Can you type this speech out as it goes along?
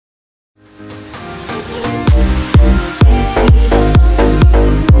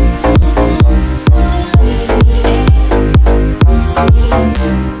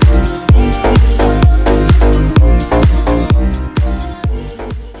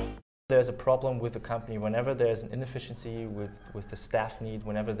there's a problem with the company, whenever there's an inefficiency with the staff need,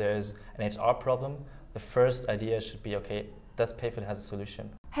 whenever there's an HR problem, the first idea should be, okay, does Payfit has a solution?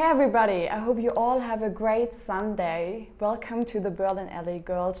 Hey everybody, I hope you all have a great Sunday. Welcome to the Berlin Alley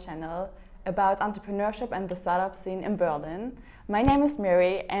Girl channel about entrepreneurship and the startup scene in Berlin. My name is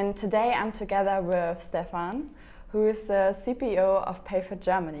Miri and today I'm together with Stephan, who is the CPO of Payfit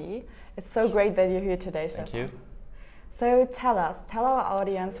Germany. It's so great that you're here today, Stephan. Thank you. So tell our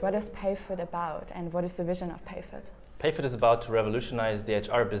audience, what is Payfit about and what is the vision of Payfit? Payfit is about to revolutionize the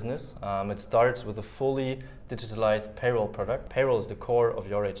HR business. It starts with a fully digitalized payroll product. Payroll is the core of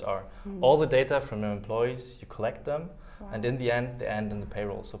your HR. All the data from your employees, you collect them, and in the end, they end in the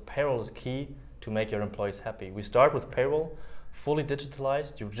payroll. So payroll is key to make your employees happy. We start with payroll, fully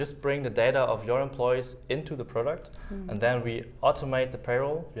digitalized. You just bring the data of your employees into the product, and then we automate the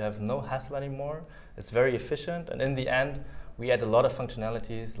payroll. You have no hassle anymore. It's very efficient, and in the end, we add a lot of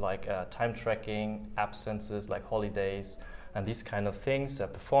functionalities like time tracking, absences like holidays, and these kind of things,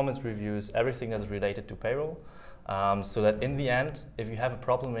 performance reviews, everything that's related to payroll. So that in the end, if you have a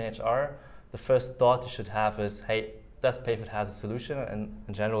problem in HR, the first thought you should have is, hey, does Payfit has a solution? And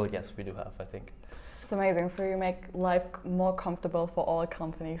in general, yes, we do have, I think. It's amazing. So you make life more comfortable for all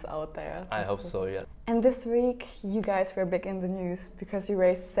companies out there. I hope so, yeah. And this week, you guys were big in the news because you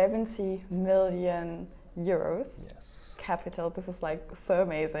raised 70 million euros. Yes. Capital. This is like so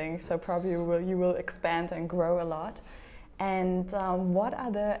amazing. So probably you will expand and grow a lot. And what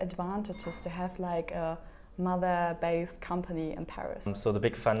are the advantages to have like a mother-based company in Paris? So the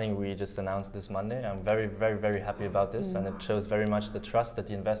big funding we just announced this Monday. I'm very, very, very happy about this, and it shows very much the trust that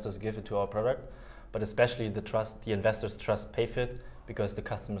the investors give it to our product, but especially the investors trust Payfit because the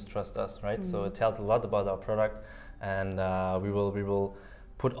customers trust us, right? So it tells a lot about our product, and we will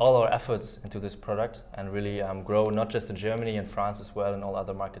put all our efforts into this product and really grow not just in Germany and France as well, and all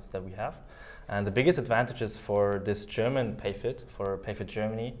other markets that we have. And the biggest advantages for this German Payfit, for Payfit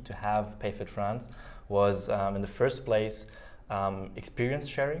Germany, to have Payfit France, was in the first place experience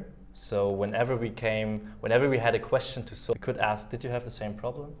sharing. So whenever we had a question to solve, we could ask, did you have the same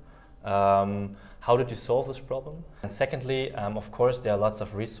problem? How did you solve this problem? And secondly, of course, there are lots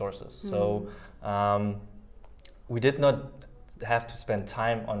of resources. So we did not have to spend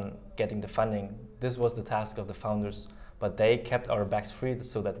time on getting the funding. This was the task of the founders, but they kept our backs free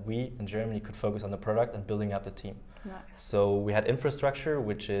so that we in Germany could focus on the product and building up the team. Nice. So we had infrastructure,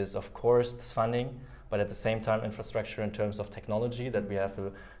 which is of course this funding, but at the same time infrastructure in terms of technology, that we have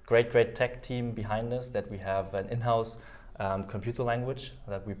a great tech team behind us, that we have an in-house computer language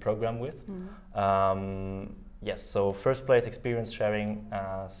that we program with. Yes, so first place experience sharing,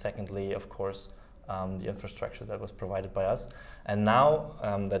 secondly of course the infrastructure that was provided by us. And now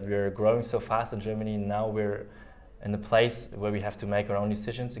that we're growing so fast in Germany, now we're in a place where we have to make our own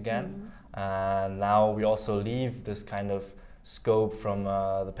decisions again. Now we also leave this kind of scope from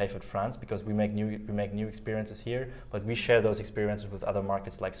the Payfit France, because we make new experiences here, but we share those experiences with other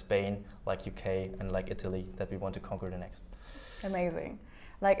markets like Spain, like UK, and like Italy that we want to conquer the next. Amazing.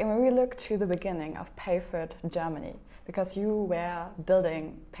 Like, and when we look to the beginning of Payfit Germany, because you were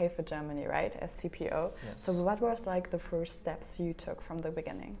building Payfit Germany, right, as CPO. Yes. So what was like the first steps you took from the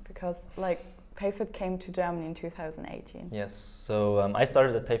beginning? Because like Payfit came to Germany in 2018. Yes, so I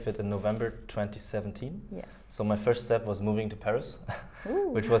started at Payfit in November 2017. Yes. So my first step was moving to Paris,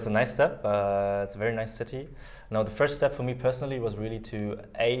 which was a nice step. It's a very nice city. Now the first step for me personally was really to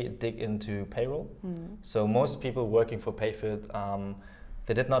dig into payroll. So most people working for Payfit,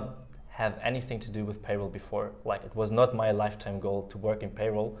 they did not have anything to do with payroll before. Like, it was not my lifetime goal to work in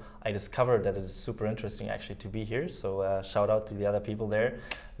payroll. I discovered that it is super interesting actually to be here. So shout out to the other people there.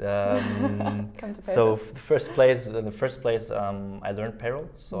 So the first place, I learned payroll.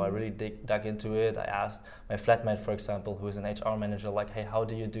 So I really dug into it. I asked my flatmate, for example, who is an HR manager, like, hey, how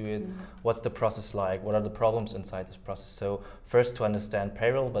do you do it? What's the process like? What are the problems inside this process? So first to understand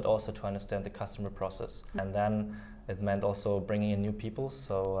payroll, but also to understand the customer process. And then it meant also bringing in new people.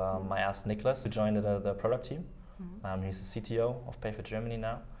 So I asked Niklas to join the product team. He's the CTO of Payfit Germany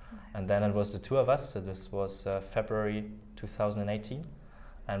now. Nice. And then it was the two of us. So this was February 2018.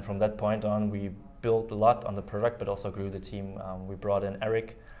 And from that point on, we built a lot on the product, but also grew the team. We brought in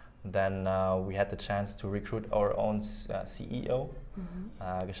Eric. Then we had the chance to recruit our own CEO,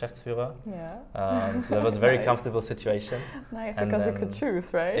 Geschäftsführer. Yeah. So that was a very comfortable situation. Nice, and because you could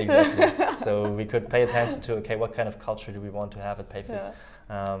choose, right? Exactly. So we could pay attention to, okay, what kind of culture do we want to have at Payfit?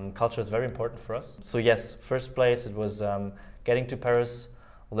 Culture is very important for us. So yes, first place it was getting to Paris,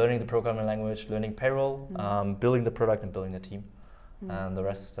 learning the programming language, learning payroll, building the product and building the team. And the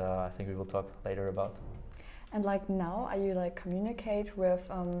rest I think we will talk later about. And like now, are you like communicate with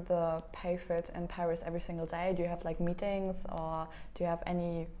the Payfit in Paris every single day? Do you have like meetings, or do you have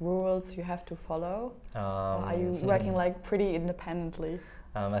any rules you have to follow? Or are you working like pretty independently?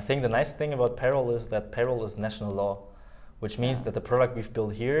 I think the nice thing about payroll is that payroll is national law, which means that the product we've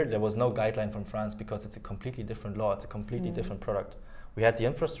built here, there was no guideline from France because it's a completely different law. It's a completely different product. We had the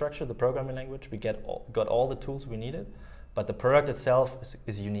infrastructure, the programming language, we got all the tools we needed, but the product itself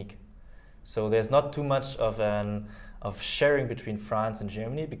is unique. So there's not too much of sharing between France and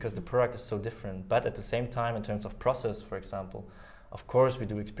Germany because the product is so different. But at the same time, in terms of process, for example, of course we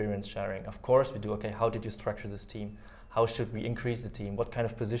do experience sharing. Of course we do, okay, how did you structure this team? How should we increase the team? What kind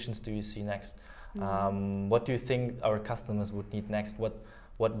of positions do you see next? What do you think our customers would need next? What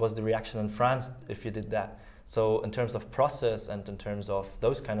was the reaction in France if you did that? So in terms of process and in terms of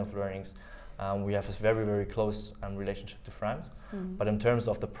those kind of learnings, we have a very, very close relationship to France. But in terms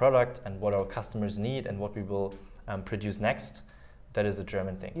of the product and what our customers need and what we will produce next, that is a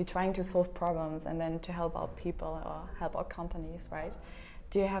German thing. You're trying to solve problems and then to help out people or help out companies, right?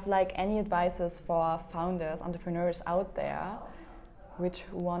 Do you have like any advices for founders, entrepreneurs out there which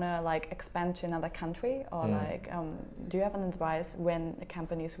want to like expand to another country, or like do you have an advice when a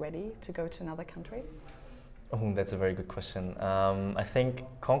company is ready to go to another country? Oh, that's a very good question. I think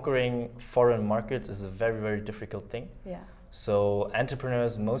conquering foreign markets is a very, very difficult thing. Yeah. So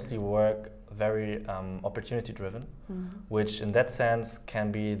entrepreneurs mostly work very opportunity driven, which in that sense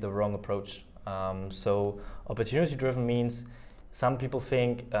can be the wrong approach. So opportunity driven means some people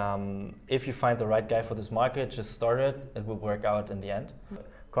think if you find the right guy for this market, just start it, it will work out in the end.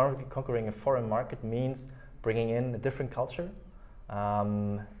 Conquering a foreign market means bringing in a different culture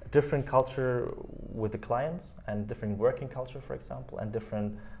with the clients, and different working culture, for example, and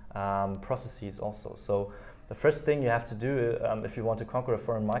different processes also. So the first thing you have to do if you want to conquer a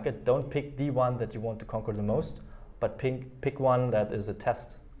foreign market, don't pick the one that you want to conquer the most, but pick one that is a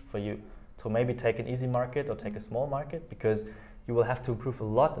test for you. So maybe take an easy market or take a small market, because you will have to improve a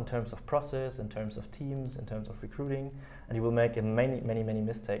lot in terms of process, in terms of teams, in terms of recruiting, and you will make many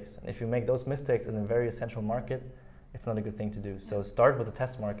mistakes. And if you make those mistakes in a very essential market, it's not a good thing to do. So start with a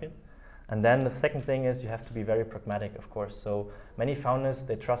test market. And then the second thing is you have to be very pragmatic, of course. So many founders,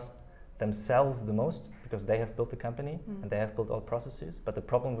 they trust themselves the most because they have built the company and they have built all processes. But the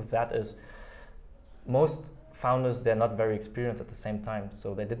problem with that is most founders, they're not very experienced at the same time.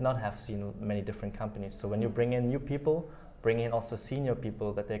 So they did not have seen many different companies. So when you bring in new people, bring in also senior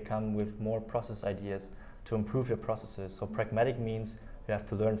people, that they come with more process ideas to improve your processes. So pragmatic means you have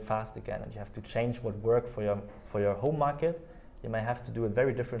to learn fast again, and you have to change what worked for your home market. You might have to do it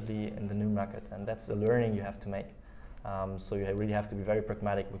very differently in the new market, and that's a learning you have to make. So you really have to be very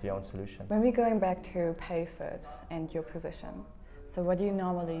pragmatic with your own solution. When we're going back to Payfit and your position, so what do you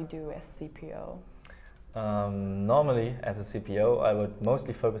normally do as CPO? Normally, as a CPO, I would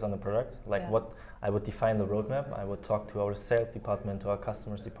mostly focus on the product. I would define the roadmap. I would talk to our sales department, to our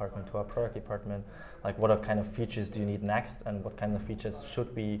customers department, to our product department. Like, what kind of features do you need next, and what kind of features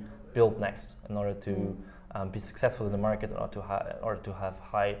should we build next in order to be successful in the market, or to have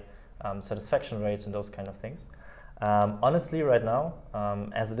high satisfaction rates and those kind of things. Honestly, right now,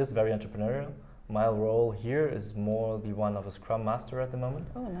 as it is very entrepreneurial, my role here is more the one of a Scrum Master at the moment.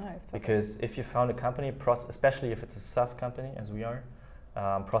 Oh, nice. Because if you found a company, especially if it's a SaaS company, as we are,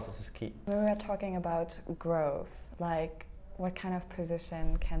 process is key. When we are talking about growth, like what kind of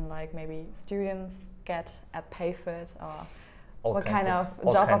position can like maybe students get at Payfit, or what kind of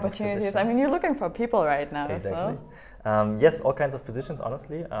job opportunities? I mean, you're looking for people right now. Exactly. So. Yes, all kinds of positions,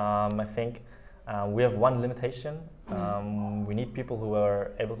 honestly. I think we have one limitation. We need people who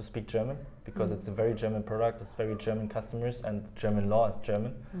are able to speak German, because it's a very German product, it's very German customers, and German law is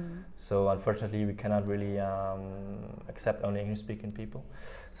German. So unfortunately, we cannot really accept only English-speaking people.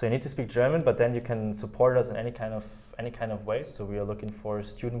 So you need to speak German, but then you can support us in any kind of way. So we are looking for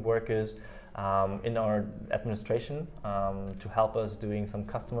student workers in our administration to help us doing some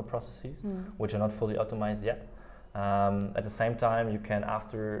customer processes, which are not fully automated yet. At the same time, you can,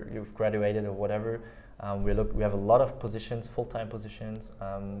 after you've graduated or whatever, we have a lot of positions, full-time positions,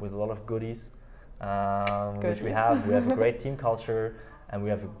 with a lot of goodies, which we have. We have a great team culture, and we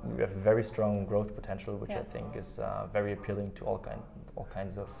have a very strong growth potential, which I think is very appealing to all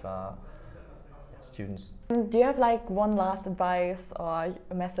kinds of students. Do you have like one last advice or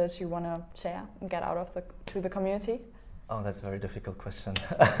a message you want to share and get out of to the community? Oh, that's a very difficult question.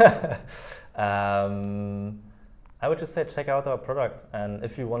 I would just say check out our product, and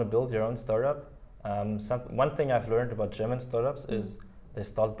if you want to build your own startup, one thing I've learned about German startups is they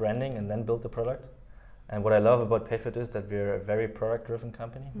start branding and then build the product. And what I love about Payfit is that we're a very product-driven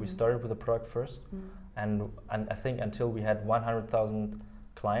company. We started with a product first. and I think until we had 100,000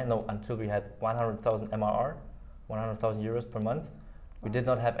 until we had 100,000 MRR, 100,000 euros per month, we did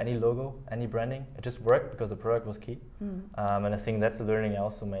not have any logo, any branding. It just worked because the product was key. And I think that's the learning I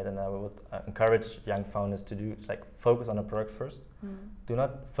also made, and I would encourage young founders to do, like, focus on the product first. Do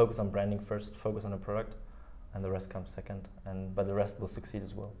not focus on branding first, focus on the product, and the rest comes second, but the rest will succeed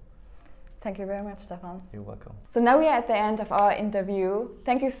as well. Thank you very much, Stephan. You're welcome. So now we are at the end of our interview.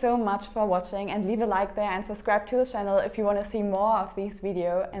 Thank you so much for watching, and leave a like there and subscribe to the channel if you want to see more of these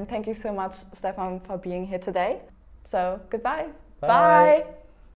videos. And thank you so much, Stephan, for being here today. So goodbye. Bye. Bye.